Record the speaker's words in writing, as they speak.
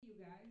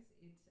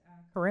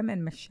Karim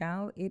and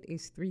Michelle, it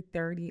is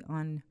 3:30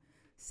 on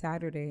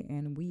Saturday,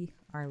 and we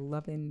are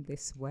loving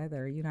this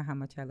weather. You know how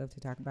much I love to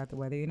talk about the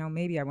weather. You know,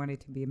 maybe I wanted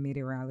to be a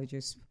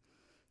meteorologist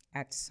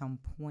at some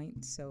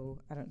point, so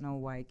I don't know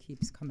why it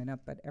keeps coming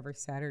up, but every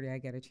Saturday I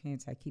get a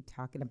chance, I keep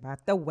talking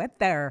about the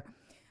weather.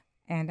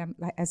 And I'm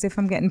like, as if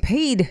I'm getting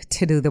paid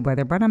to do the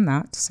weather, but I'm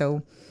not.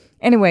 So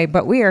anyway,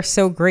 but we are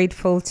so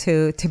grateful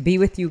to be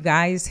with you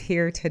guys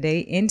here today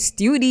in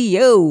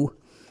studio.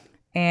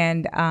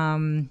 And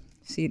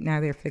see,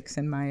 now they're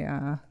fixing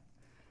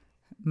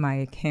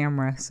my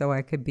camera so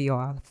I could be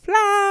all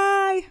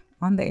fly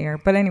on the air.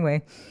 But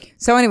anyway,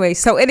 so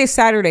it is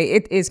Saturday.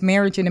 It is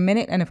Marriage in a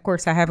Minute. And of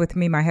course, I have with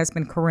me my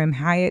husband, Karim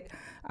Hyatt,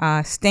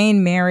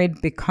 staying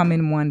married,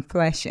 becoming one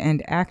flesh.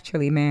 And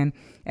actually, man,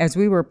 as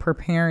we were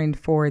preparing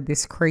for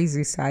this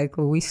crazy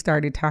cycle, we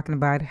started talking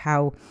about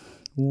how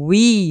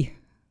we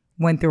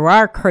went through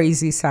our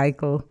crazy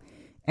cycle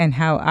and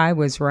how I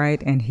was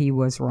right and he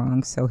was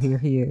wrong. So here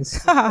he is.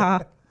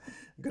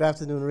 Good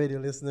afternoon, radio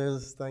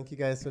listeners. Thank you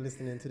guys for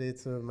listening today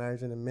to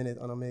Marriage in a Minute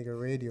on Omega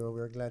Radio.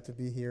 We're glad to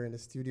be here in the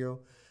studio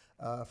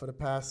for the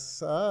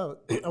past, I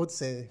would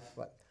say,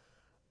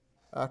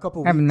 a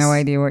couple weeks. I have no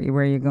idea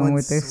where you're going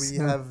with this. We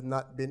have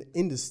not been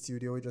in the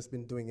studio. We've just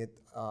been doing it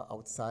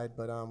outside,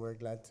 but we're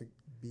glad to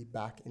be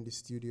back in the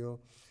studio.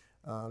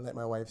 Like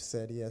my wife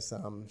said, yes,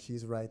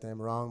 she's right, I'm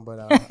wrong,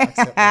 but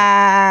accept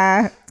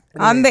that.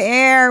 On the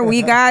air,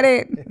 we got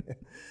it.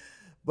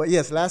 But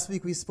yes, last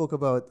week we spoke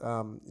about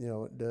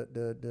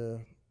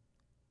the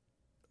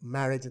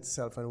marriage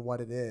itself and what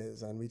it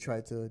is, and we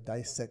tried to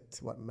dissect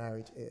what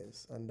marriage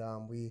is, and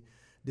we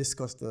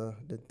discussed the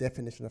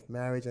definition of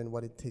marriage and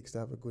what it takes to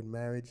have a good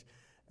marriage,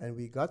 and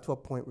we got to a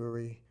point where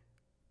we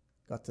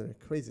got to the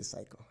crazy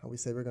cycle, and we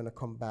said we're going to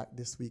come back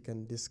this week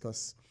and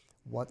discuss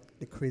what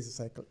the crazy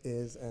cycle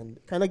is and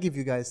kind of give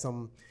you guys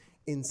some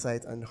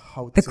insight on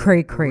how the to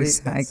cray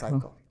rate that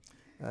cycle.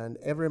 And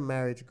every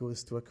marriage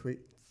goes to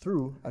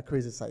through a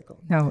crazy cycle.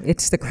 No,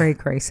 it's the cray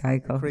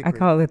cycle. I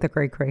call it the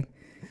cray.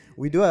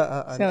 We do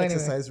an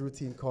exercise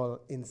routine called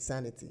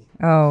insanity.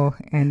 Oh,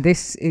 and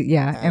this,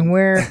 and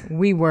where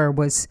we were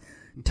was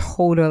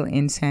total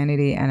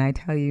insanity. And I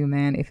tell you,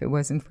 man, if it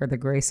wasn't for the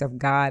grace of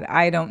God,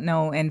 I don't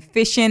know. And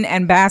fishing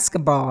and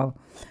basketball,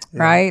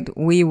 right?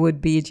 We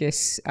would be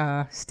just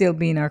still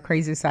be in our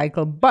crazy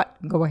cycle. But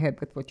go ahead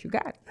with what you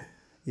got.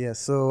 Yeah,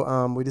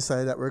 so we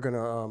decided that we're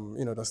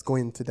gonna, just go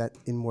into that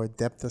in more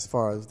depth as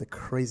far as the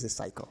crazy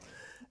cycle.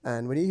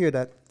 And when you hear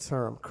that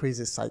term,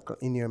 crazy cycle,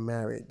 in your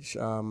marriage,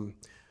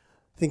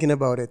 thinking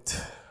about it,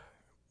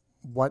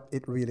 what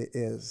it really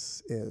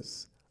is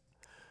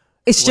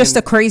it's just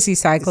a crazy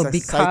cycle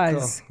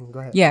because cycle. Go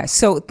ahead. Yeah.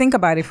 So think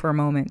about it for a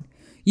moment.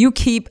 You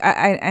keep,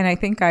 I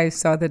think I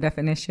saw the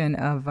definition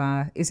of,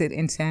 is it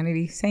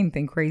insanity? Same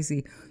thing,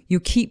 crazy. You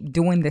keep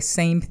doing the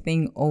same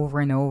thing over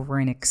and over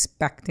and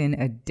expecting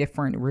a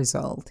different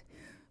result.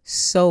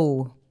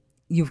 So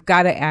you've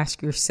got to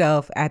ask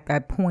yourself at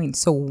that point,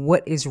 so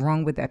what is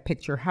wrong with that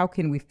picture? How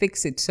can we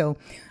fix it? So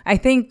I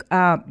think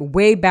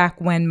way back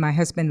when my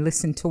husband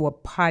listened to a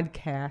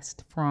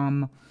podcast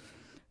from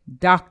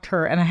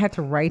Dr. and I had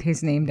to write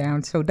his name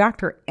down. So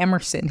Dr.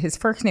 Emerson, his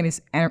first name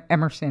is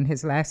Emerson.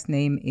 His last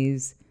name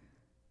is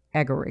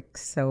Eggerich.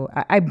 So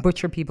I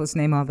butcher people's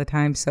name all the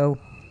time. So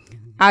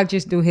I'll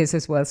just do his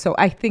as well. So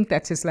I think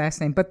that's his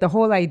last name. But the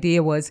whole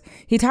idea was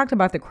he talked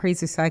about the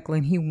crazy cycle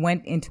and he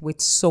went into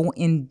it so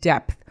in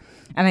depth.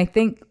 And I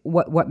think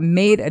what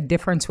made a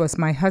difference was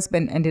my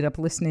husband ended up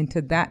listening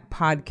to that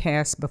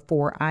podcast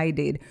before I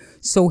did.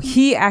 So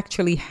he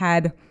actually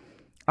had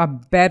a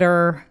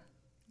better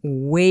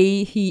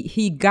way.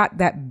 He got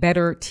that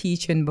better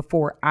teaching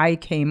before I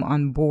came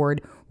on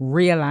board,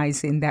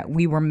 realizing that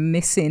we were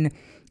missing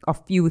a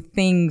few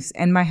things.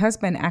 And my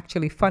husband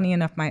actually, funny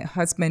enough, my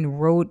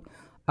husband wrote,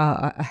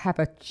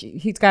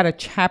 he's got a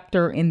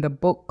chapter in the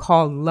book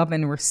called Love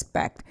and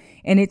Respect.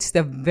 And it's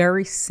the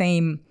very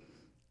same.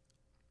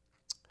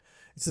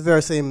 It's the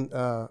very same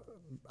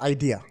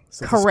idea,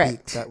 so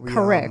correct, to speak, that we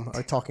correct.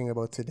 Are talking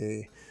about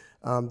today.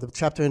 The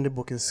chapter in the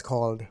book is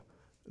called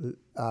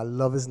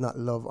Love is not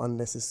love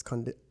unless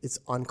it's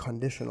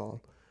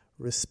unconditional.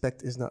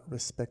 Respect is not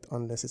respect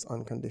unless it's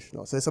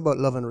unconditional. So it's about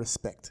love and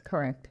respect.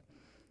 Correct.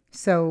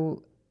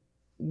 So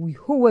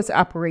who was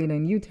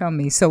operating? You tell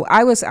me. So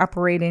I was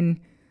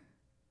operating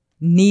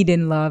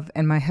needing love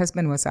and my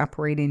husband was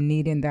operating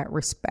needing that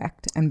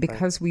respect. And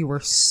because we were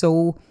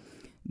so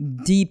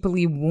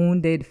deeply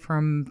wounded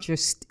from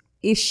just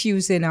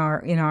issues in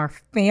our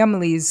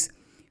families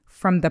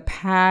from the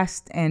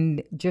past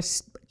and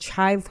just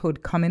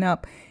childhood coming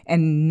up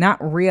and not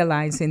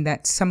realizing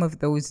that some of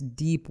those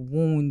deep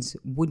wounds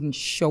wouldn't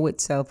show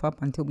itself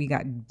up until we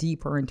got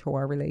deeper into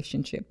our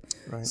relationship.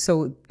 Right.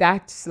 So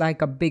that's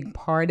like a big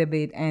part of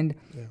it, and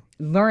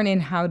learning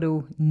how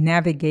to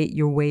navigate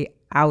your way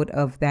out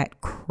of that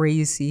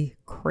crazy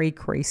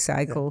cray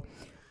cycle,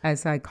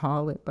 as I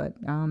call it. But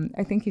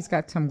I think he's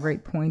got some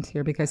great points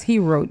here because he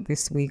wrote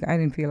this week. I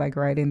didn't feel like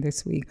writing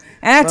this week.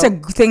 And that's a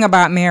thing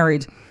about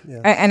marriage.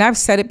 Yes. And I've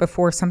said it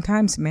before,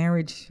 sometimes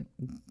marriage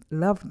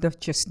love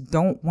just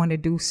don't want to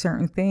do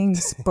certain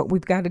things, but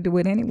we've got to do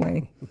it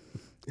anyway.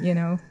 You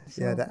know.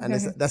 So, Yeah,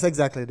 that's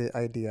exactly the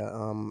idea.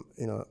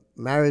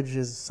 Marriage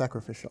is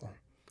sacrificial.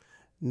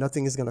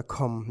 Nothing is gonna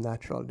come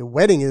natural. The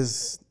wedding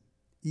is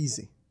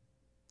easy.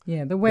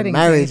 Yeah, the wedding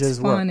marriage is is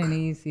fun work. and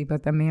easy,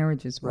 but the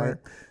marriage is Right.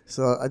 work.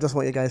 So I just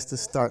want you guys to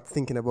start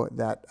thinking about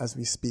that as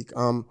we speak.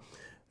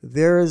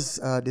 There's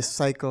this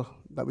cycle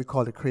that we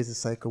call the crazy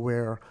cycle,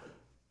 where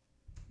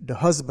the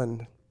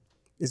husband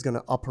is going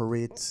to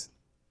operate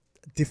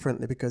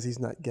differently because he's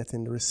not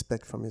getting the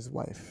respect from his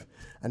wife,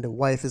 and the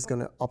wife is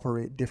going to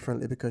operate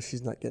differently because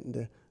she's not getting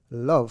the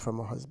love from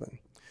her husband.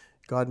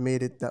 God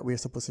made it that we're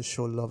supposed to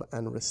show love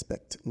and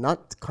respect,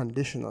 not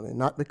conditionally,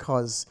 not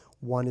because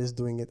one is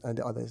doing it and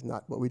the other is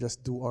not, but we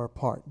just do our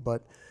part.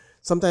 But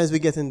sometimes we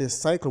get in this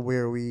cycle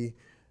where we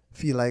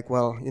feel like,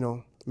 well,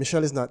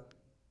 Michelle is not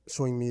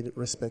showing me the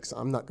respect, so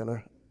I'm not going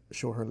to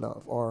show her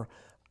love. Or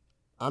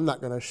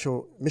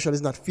Michelle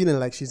is not feeling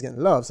like she's getting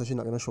love, so she's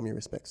not going to show me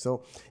respect.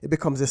 So it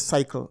becomes a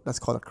cycle that's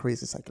called a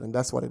crazy cycle, and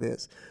that's what it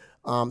is.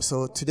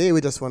 So today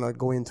we just want to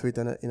go into it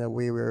in a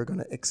way where we're going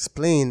to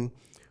explain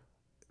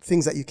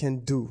things that you can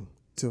do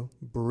to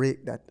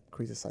break that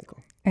crazy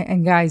cycle.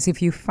 And guys, if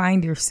you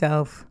find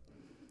yourself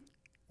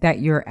that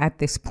you're at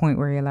this point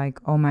where you're like,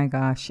 oh my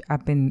gosh,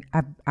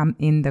 I'm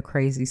in the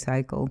crazy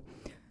cycle,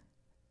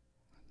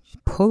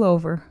 pull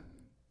over,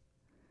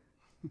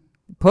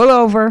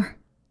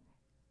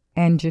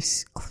 and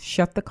just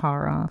shut the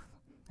car off.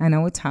 I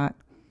know it's hot,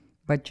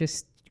 but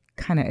just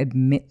kind of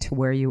admit to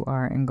where you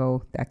are and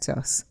go, that's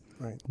us.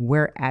 Right.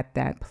 We're at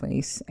that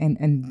place.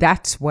 And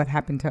that's what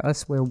happened to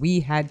us, where we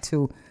had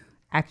to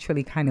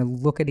actually kind of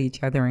look at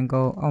each other and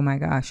go, oh my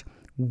gosh,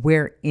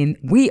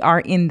 we are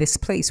in this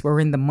place. We're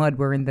in the mud.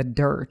 We're in the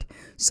dirt.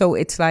 So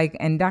it's like,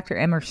 and Dr.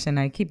 Emerson,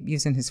 I keep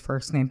using his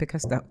first name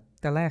because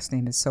the last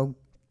name is so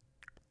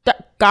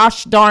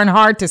gosh darn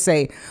hard to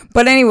say.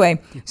 But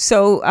anyway,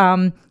 so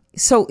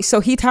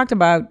he talked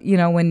about,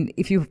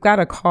 if you've got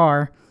a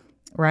car,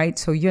 right?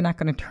 So you're not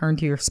going to turn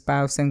to your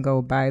spouse and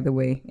go, by the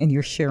way, and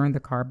you're sharing the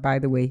car, by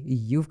the way,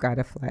 you've got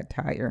a flat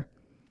tire,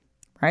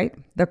 right?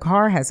 The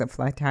car has a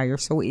flat tire,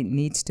 so it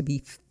needs to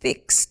be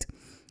fixed,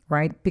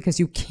 right? Because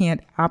you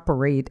can't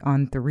operate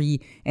on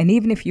 3. And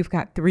even if you've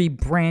got 3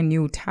 brand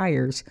new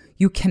tires,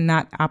 you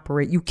cannot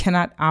operate. You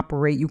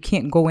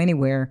can't go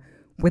anywhere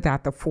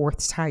without the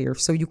 4th tire.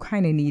 So you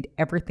kind of need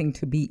everything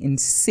to be in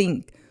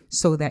sync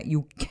so that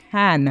you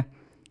can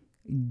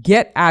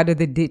get out of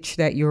the ditch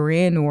that you're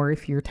in, or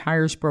if your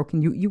tire's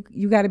broken,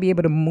 you got to be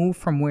able to move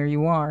from where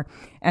you are.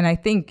 And I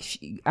think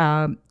he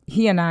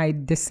and I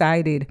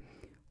decided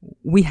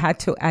we had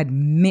to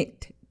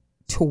admit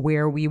to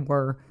where we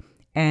were.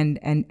 And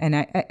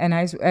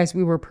as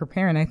we were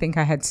preparing, I think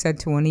I had said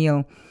to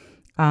O'Neill,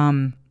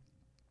 the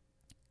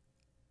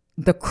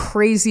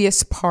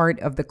craziest part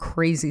of the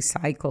crazy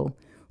cycle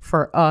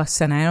for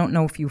us, and I don't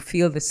know if you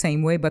feel the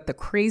same way, but the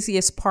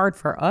craziest part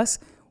for us,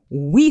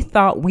 we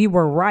thought we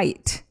were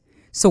right.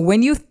 So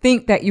when you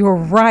think that you're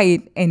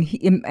right,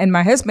 and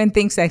my husband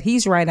thinks that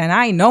he's right, and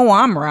I know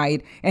I'm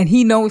right, and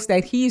he knows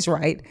that he's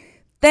right,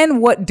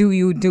 then what do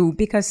you do?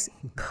 Because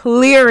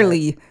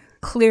clearly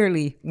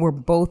we're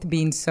both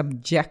being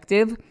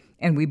subjective,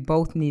 and we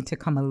both need to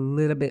come a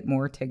little bit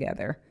more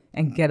together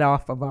and get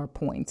off of our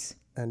points.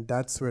 And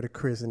that's where the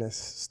craziness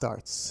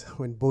starts,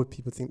 when both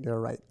people think they're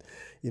right.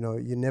 You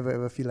never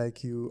ever feel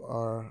like you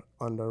are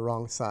on the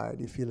wrong side.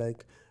 You feel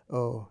like,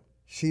 oh,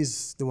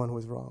 she's the one who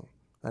is wrong,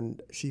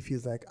 and she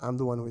feels like I'm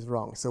the one who is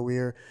wrong. So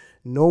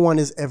no one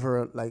is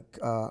ever like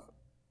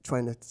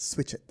trying to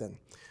switch it then.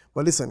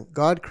 But listen,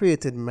 God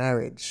created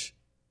marriage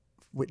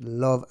with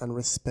love and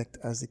respect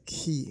as the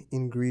key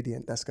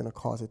ingredient that's going to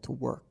cause it to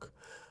work.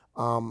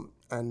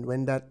 And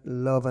when that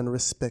love and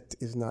respect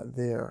is not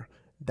there,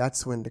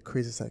 that's when the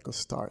crazy cycle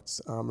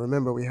starts.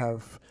 Remember, we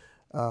have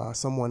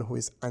someone who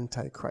is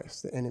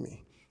antichrist, the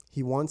enemy.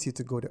 He wants you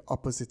to go the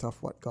opposite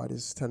of what God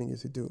is telling you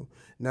to do.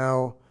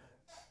 Now,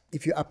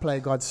 if you apply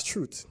God's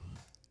truth,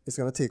 it's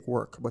going to take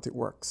work, but it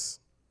works.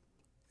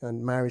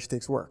 And marriage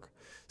takes work.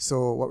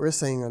 So what we're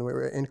saying and what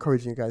we're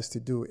encouraging you guys to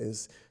do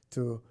is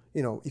to,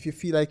 if you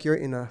feel like you're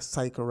in a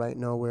cycle right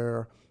now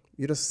where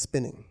you're just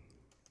spinning,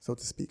 so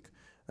to speak,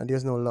 and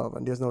there's no love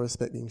and there's no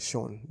respect being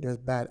shown, there's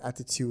bad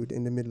attitude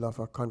in the middle of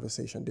a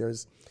conversation,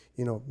 there's,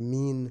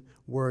 mean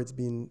words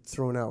being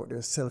thrown out,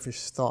 there's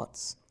selfish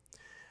thoughts,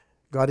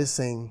 God is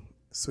saying,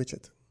 switch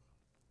it.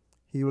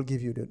 He will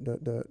give you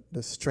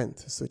the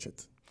strength to switch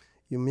it.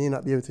 You may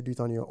not be able to do it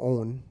on your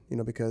own,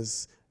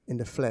 because in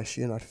the flesh,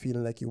 you're not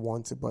feeling like you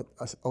want to, but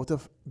out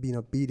of being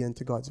obedient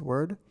to God's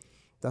word,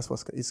 that's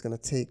what it's going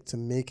to take to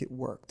make it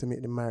work, to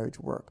make the marriage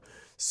work.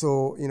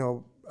 So,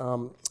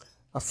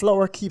 a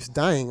flower keeps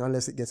dying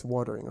unless it gets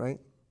watering, right?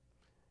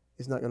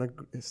 It's not going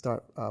to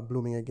start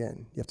blooming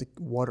again. You have to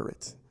water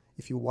it.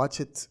 If you watch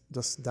it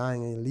just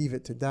dying and you leave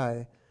it to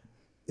die,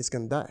 it's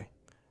going to die.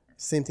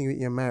 Same thing with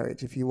your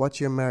marriage. If you watch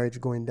your marriage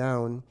going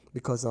down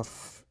because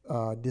of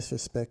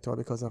disrespect or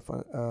because of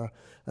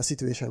a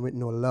situation with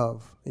no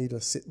love, and you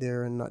just sit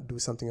there and not do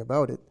something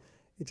about it,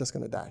 it's just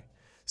going to die.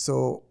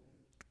 So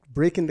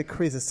Breaking the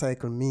crazy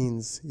cycle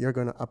means you're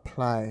going to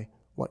apply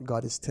what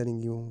God is telling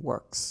you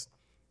works.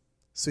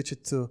 Switch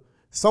it to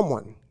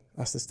someone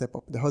has to step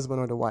up, the husband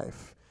or the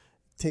wife.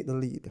 Take the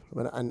lead.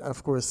 And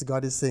of course,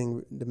 God is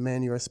saying, the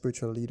men, you are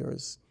spiritual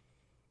leaders.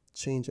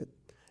 Change it.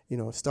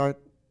 Start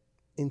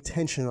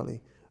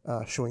intentionally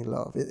showing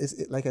love.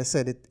 Like I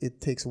said,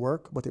 it takes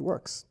work, but it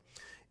works.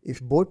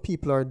 If both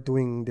people are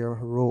doing their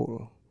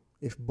role,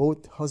 if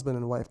both husband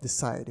and wife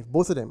decide, if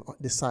both of them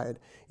decide,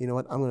 you know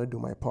what, I'm going to do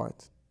my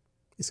part,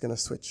 it's going to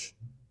switch.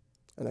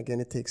 And again,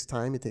 it takes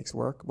time, it takes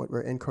work, but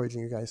we're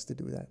encouraging you guys to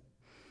do that.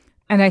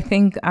 And I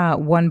think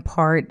one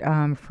part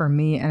for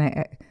me,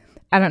 and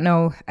I don't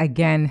know,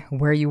 again,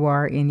 where you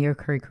are in your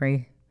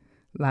cray-cray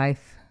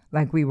life,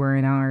 like we were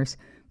in ours,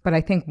 but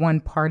I think one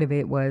part of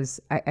it was,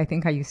 I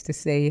think I used to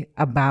say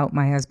about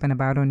my husband,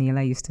 about O'Neill,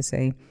 I used to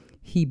say,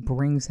 he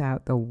brings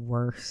out the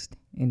worst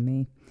in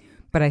me.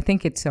 But I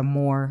think it's a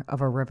more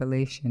of a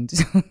revelation.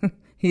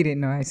 He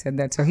didn't know I said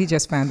that. So he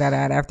just found that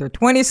out after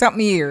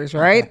 20-something years,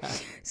 right?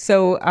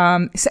 So,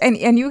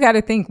 and you got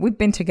to think, we've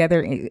been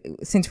together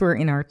since we were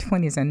in our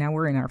 20s and now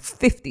we're in our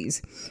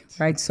 50s,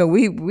 right? So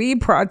we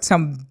brought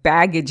some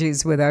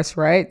baggages with us,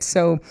 right?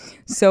 So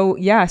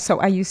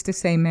I used to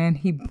say, man,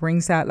 he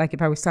brings out, like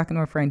if I was talking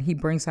to a friend, he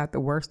brings out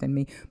the worst in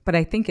me. But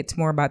I think it's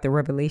more about the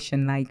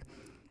revelation, like,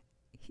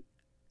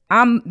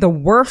 the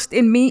worst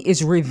in me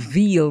is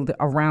revealed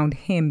around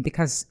him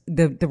because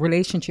the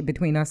relationship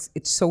between us,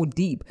 it's so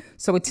deep.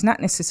 So it's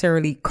not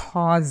necessarily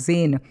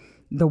causing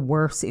the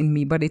worst in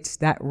me, but it's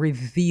that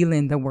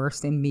revealing the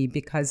worst in me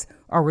because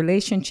our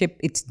relationship,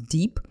 it's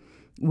deep.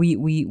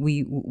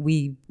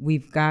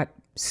 We've got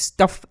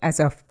stuff as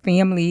a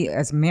family,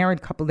 as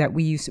married couple that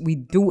we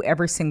do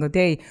every single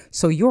day.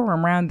 So you're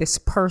around this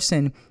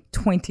person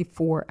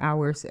 24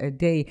 hours a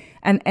day.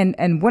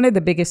 And one of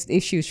the biggest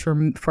issues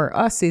for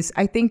us is,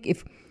 I think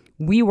if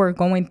we were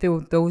going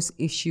through those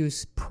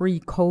issues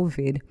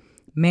pre-COVID,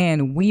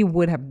 man, we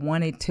would have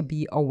wanted to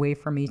be away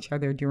from each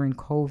other during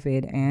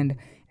COVID.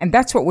 And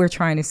that's what we're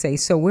trying to say.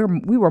 So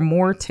we were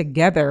more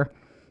together,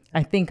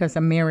 I think, as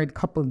a married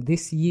couple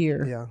this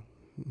year. Yeah.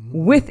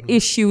 With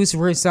issues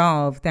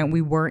resolved than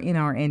we were in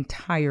our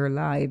entire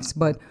lives.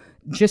 But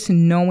just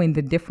knowing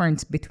the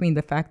difference between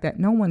the fact that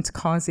no one's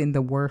causing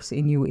the worst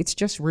in you, it's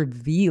just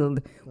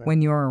revealed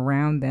when you're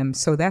around them.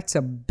 So that's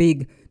a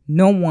big,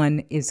 no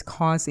one is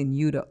causing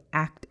you to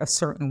act a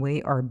certain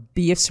way or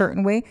be a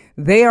certain way.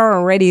 They are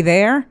already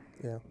there,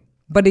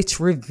 but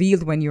it's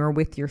revealed when you're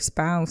with your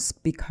spouse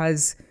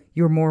because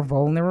you're more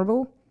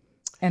vulnerable.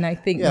 And I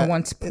think no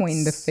one's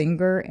pointing the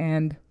finger.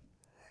 And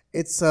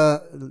it's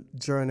a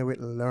journey with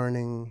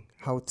learning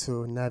how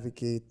to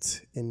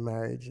navigate in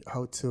marriage,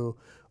 how to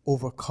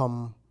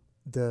overcome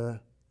the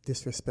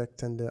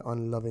disrespect and the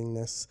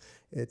unlovingness.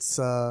 It's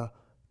a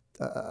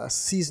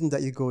season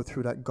that you go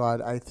through that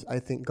God, I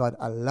think God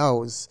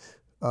allows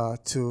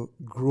to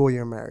grow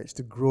your marriage,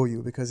 to grow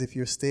you. Because if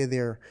you stay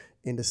there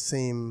in the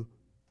same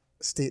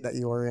state that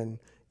you are in,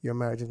 your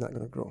marriage is not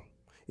going to grow.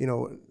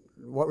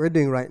 What we're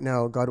doing right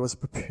now, God was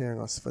preparing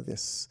us for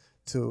this,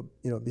 to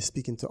be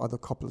speaking to other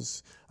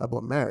couples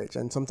about marriage.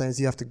 And sometimes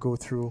you have to go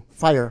through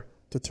fire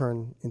to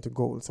turn into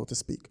gold, so to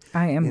speak.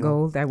 I am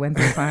gold. I went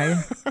through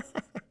fire.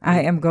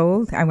 I am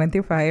gold. I went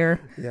through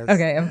fire. Yes.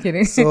 Okay, I'm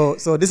kidding. So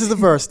this is the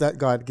verse that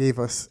God gave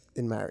us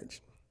in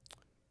marriage.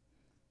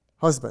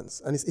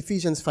 Husbands, and it's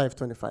Ephesians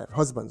 5:25.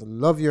 Husbands,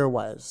 love your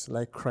wives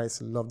like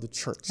Christ loved the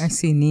church. I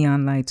see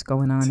neon lights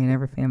going on in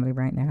every family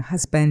right now.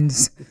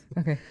 Husbands.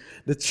 Okay.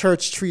 The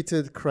church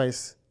treated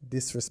Christ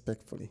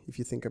disrespectfully, if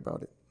you think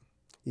about it.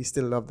 He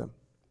still loved them.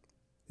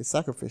 It's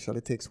sacrificial.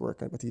 It takes work,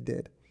 but he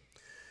did.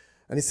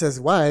 And he says,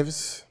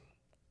 wives,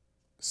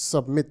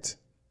 submit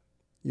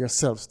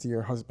yourselves to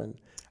your husband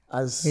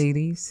as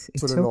ladies, to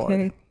it's the okay.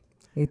 Lord.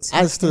 It's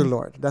as okay. to the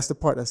Lord. That's the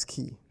part that's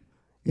key.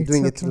 You're It's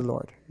doing it okay. to the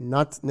Lord,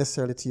 not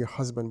necessarily to your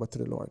husband, but to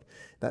the Lord.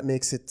 That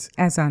makes it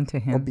As unto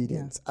him.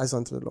 obedience, as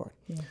unto the Lord.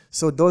 Yeah.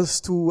 So those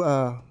two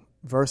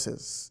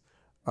verses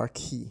are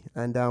key.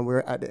 And we're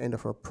at the end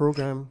of our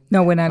program.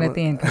 No, we're not at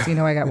the end because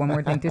I got one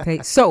more thing to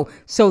take. So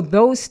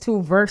those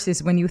two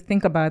verses, when you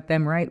think about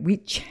them, right, we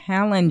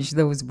challenge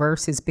those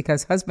verses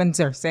because husbands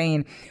are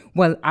saying,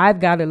 well, I've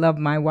got to love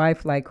my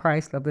wife like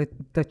Christ loved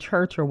the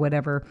church or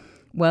whatever.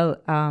 Well,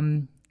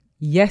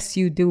 yes,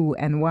 you do.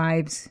 And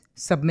wives,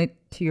 submit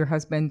to your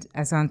husband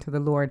as unto the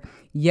Lord.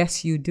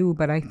 Yes, you do.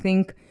 But I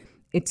think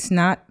it's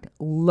not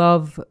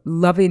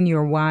loving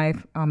your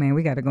wife. Oh man,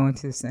 we got to go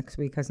into this next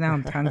week because now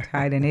I'm tongue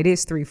tied and it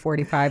is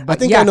 3:45. But I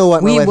think I know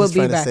what my wife is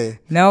trying to back. say.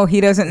 No, he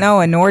doesn't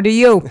know, and nor do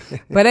you.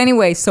 But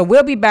anyway, so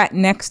we'll be back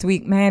next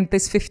week. Man,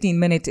 this 15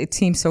 minutes, it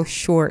seems so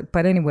short.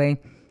 But anyway,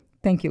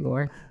 thank you,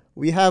 Lord.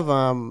 We have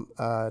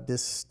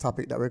this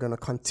topic that we're going to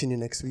continue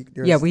next week.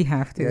 We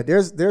have to. Yeah,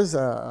 there's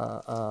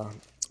a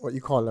what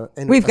you call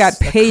We've got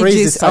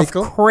pages of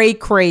cycle.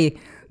 cray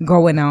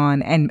going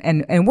on,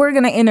 and we're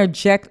going to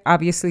interject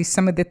obviously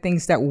some of the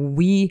things that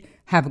we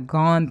have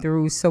gone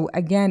through. So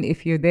again,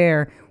 if you're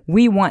there,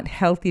 we want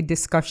healthy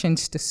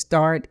discussions to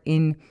start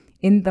in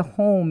the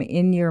home,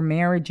 in your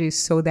marriages,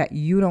 so that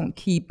you don't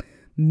keep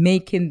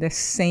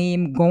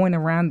going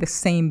around the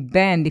same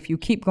bend, if you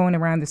keep going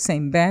around the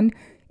same bend,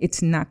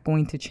 it's not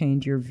going to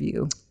change your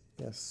view.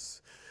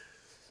 Yes.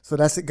 So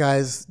that's it,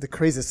 guys. The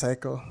crazy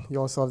cycle. You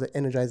also have the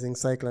energizing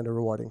cycle and the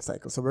rewarding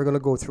cycle. So we're going to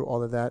go through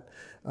all of that.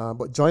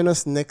 But join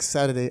us next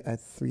Saturday at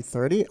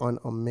 3:30 on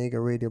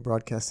Omega Radio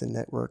Broadcasting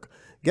Network.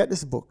 Get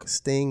this book,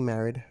 Staying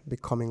Married,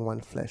 Becoming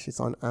One Flesh. It's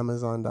on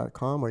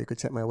Amazon.com, or you could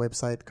check my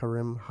website,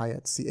 Karim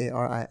Hyatt,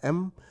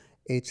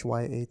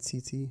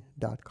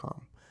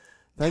 CarimHyatt.com.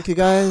 Thank you,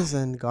 guys,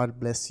 and God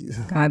bless you.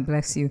 God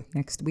bless you.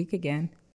 Next week again.